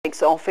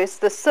office.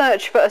 The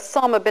search for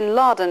Osama bin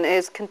Laden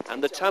is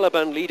and the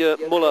Taliban leader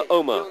Mullah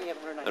Omar.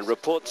 And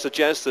reports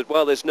suggest that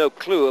while there's no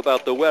clue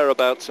about the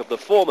whereabouts of the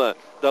former,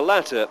 the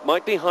latter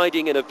might be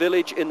hiding in a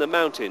village in the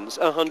mountains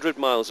 100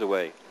 miles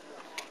away.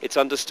 It's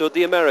understood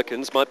the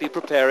Americans might be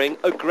preparing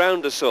a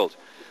ground assault,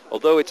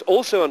 although it's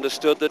also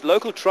understood that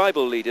local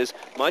tribal leaders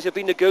might have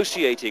been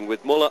negotiating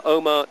with Mullah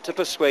Omar to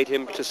persuade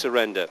him to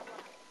surrender.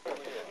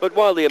 But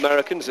while the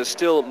Americans are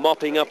still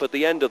mopping up at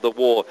the end of the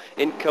war,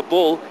 in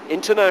Kabul,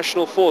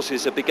 international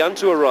forces have begun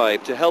to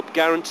arrive to help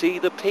guarantee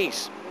the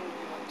peace.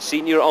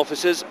 Senior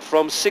officers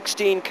from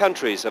 16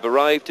 countries have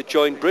arrived to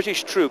join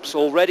British troops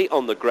already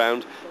on the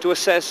ground to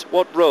assess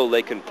what role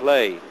they can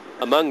play.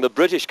 Among the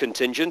British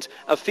contingent,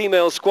 a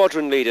female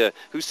squadron leader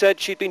who said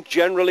she'd been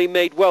generally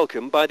made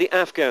welcome by the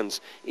Afghans,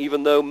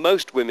 even though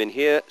most women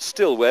here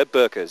still wear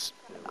burqas.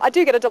 I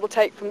do get a double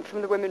take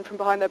from the women from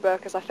behind their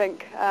burqas, I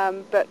think,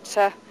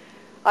 but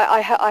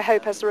I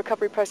hope as the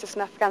recovery process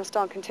in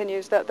Afghanistan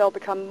continues that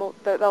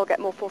they'll get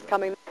more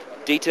forthcoming.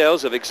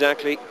 Details of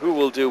exactly who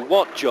will do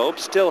what job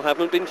still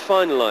haven't been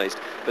finalised,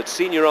 but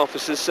senior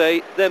officers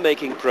say they're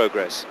making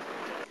progress.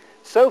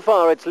 So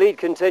far, it's lead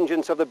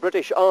contingents of the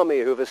British Army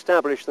who've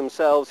established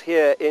themselves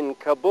here in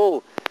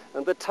Kabul,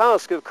 and the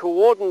task of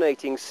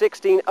coordinating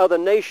 16 other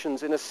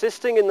nations in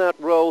assisting in that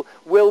role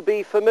will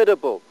be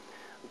formidable.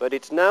 But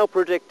it's now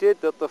predicted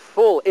that the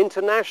full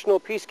international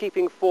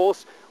peacekeeping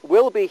force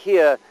will be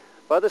here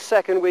by the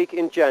second week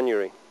in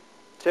January.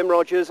 Tim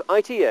Rogers,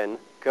 ITN,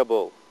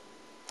 Kabul.